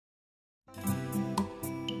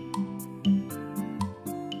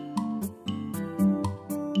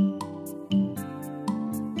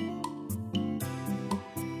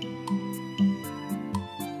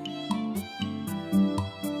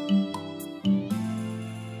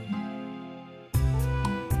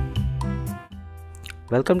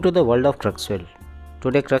Welcome to the world of Cruxweld.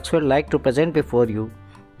 Today Cruxweld like to present before you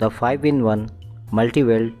the 5-in-1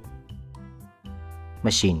 multi-weld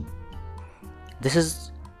machine. This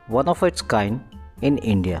is one of its kind in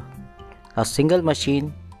India. A single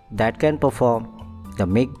machine that can perform the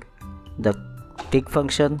MIG, the TIG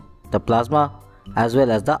function, the plasma as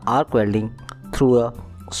well as the arc welding through a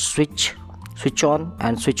switch on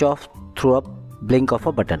and switch off through a blink of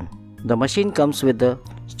a button. The machine comes with the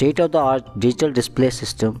state-of-the-art digital display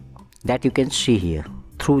system that you can see here.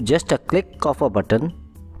 Through just a click of a button,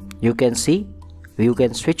 you can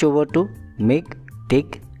switch over to MIG,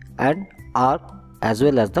 TIG and arc as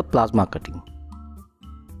well as the plasma cutting.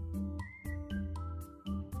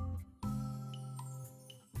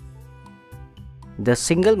 The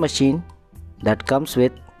single machine that comes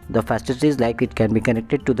with the facilities like it can be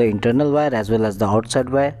connected to the internal wire as well as the outside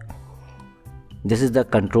wire. This is the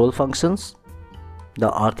control functions, the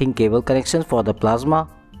earthing cable connections for the plasma,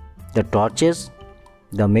 the torches,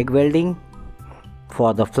 the MIG welding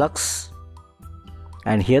for the flux,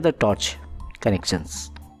 and here the torch connections.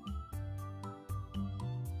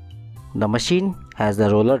 The machine has the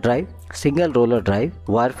roller drive, single roller drive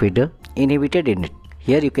wire feeder inhibited in it.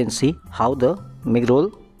 Here you can see how the MIG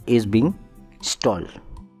roll is being installed.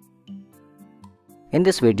 In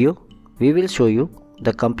this video, we will show you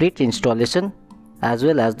the complete installation as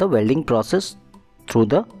well as the welding process through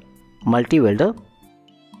the multi-welder.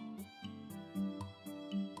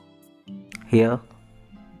 Here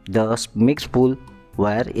the MIG spool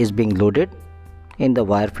wire is being loaded in the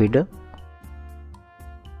wire feeder.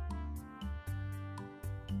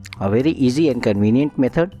 A very easy and convenient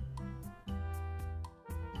method.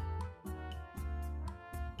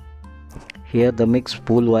 Here the MIG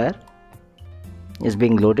spool wire is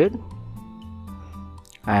being loaded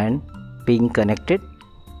and being connected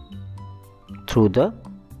through the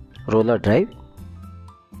roller drive.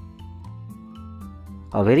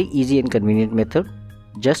 A very easy and convenient method.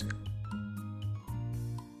 Just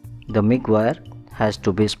the MIG wire has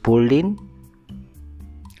to be spooled in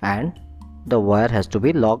and the wire has to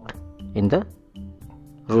be locked in the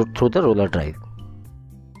through the roller drive.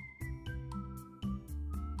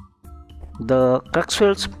 The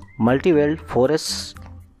Cruxweld's multi-weld 4S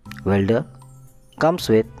welder comes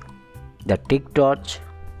with the TIG torch,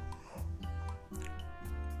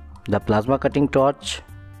 the plasma cutting torch,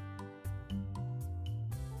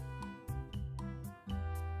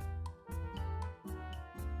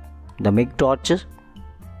 the MIG torches,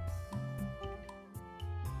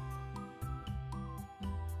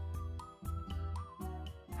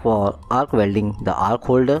 for arc welding the arc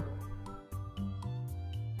holder,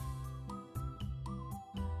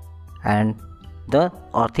 and the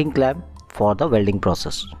earthing clamp for the welding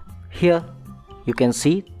process. Here you can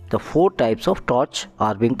see the 4 types of torch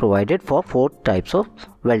are being provided for 4 types of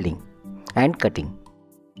welding and cutting.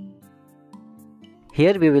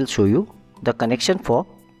 Here we will show you the connection for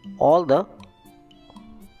all the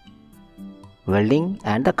welding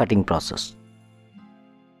and the cutting process.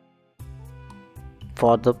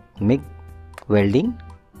 For the MIG welding,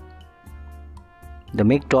 the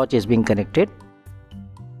MIG torch is being connected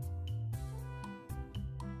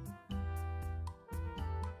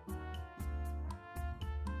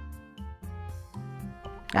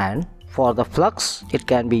and for the flux it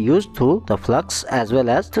can be used through the flux as well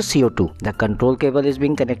as the CO2. The control cable is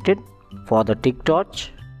being connected for the TIG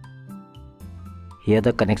torch. Here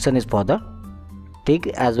the connection is for the TIG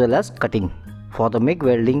as well as cutting. For the MIG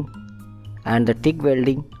welding and the TIG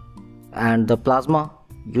welding and the plasma,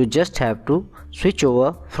 you just have to switch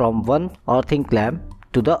over from one earthing clamp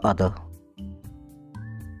to the other.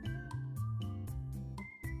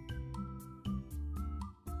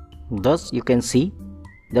 Thus you can see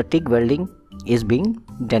the TIG welding is being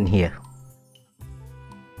done here.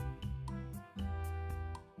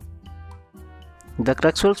 The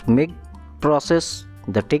Cruxweld's MIG process,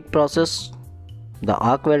 the TIG process, the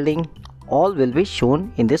arc welding, all will be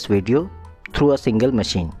shown in this video through a single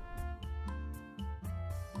machine.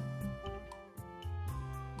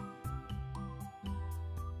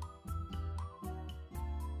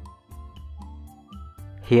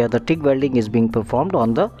 Here the TIG welding is being performed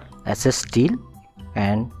on the SS steel,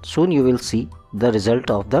 and soon you will see the result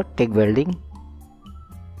of the TIG welding.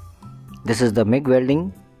 This is the MIG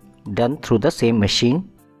welding done through the same machine.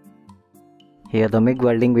 Here the MIG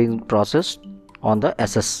welding being processed on the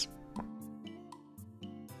SS.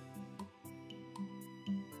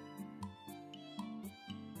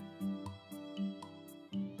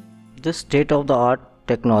 This state-of-the-art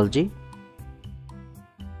technology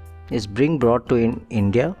is being brought to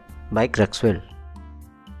India by Cruxweld.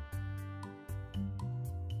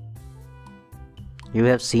 You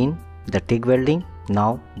have seen the TIG welding,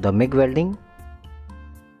 now the MIG welding.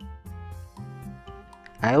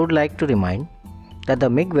 I would like to remind that the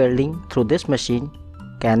MIG welding through this machine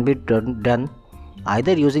can be done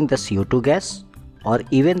either using the CO2 gas or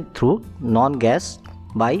even through non-gas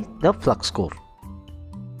by the flux core.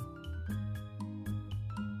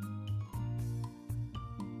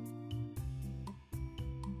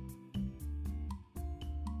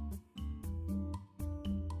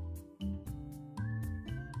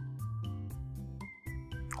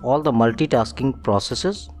 All the multitasking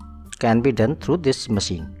processes can be done through this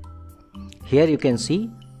machine. Here you can see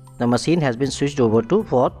the machine has been switched over to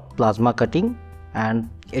for plasma cutting, and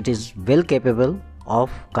it is well capable of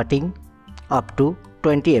cutting up to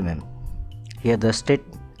 20 mm. Here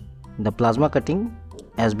the plasma cutting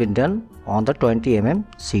has been done on the 20 mm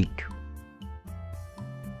sheet.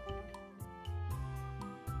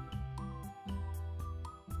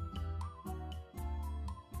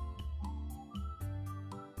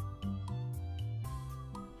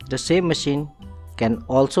 The same machine can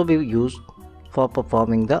also be used for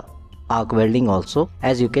performing the arc welding also,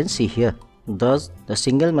 as you can see here. Thus, the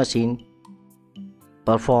single machine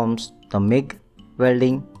performs the MIG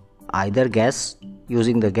welding either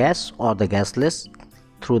using the gas or the gasless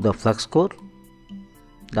through the flux core,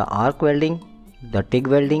 the arc welding, the TIG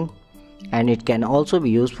welding, and it can also be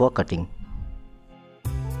used for cutting.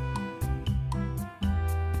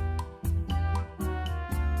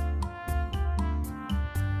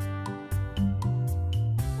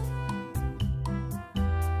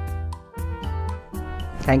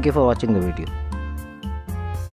 Thank you for watching the video.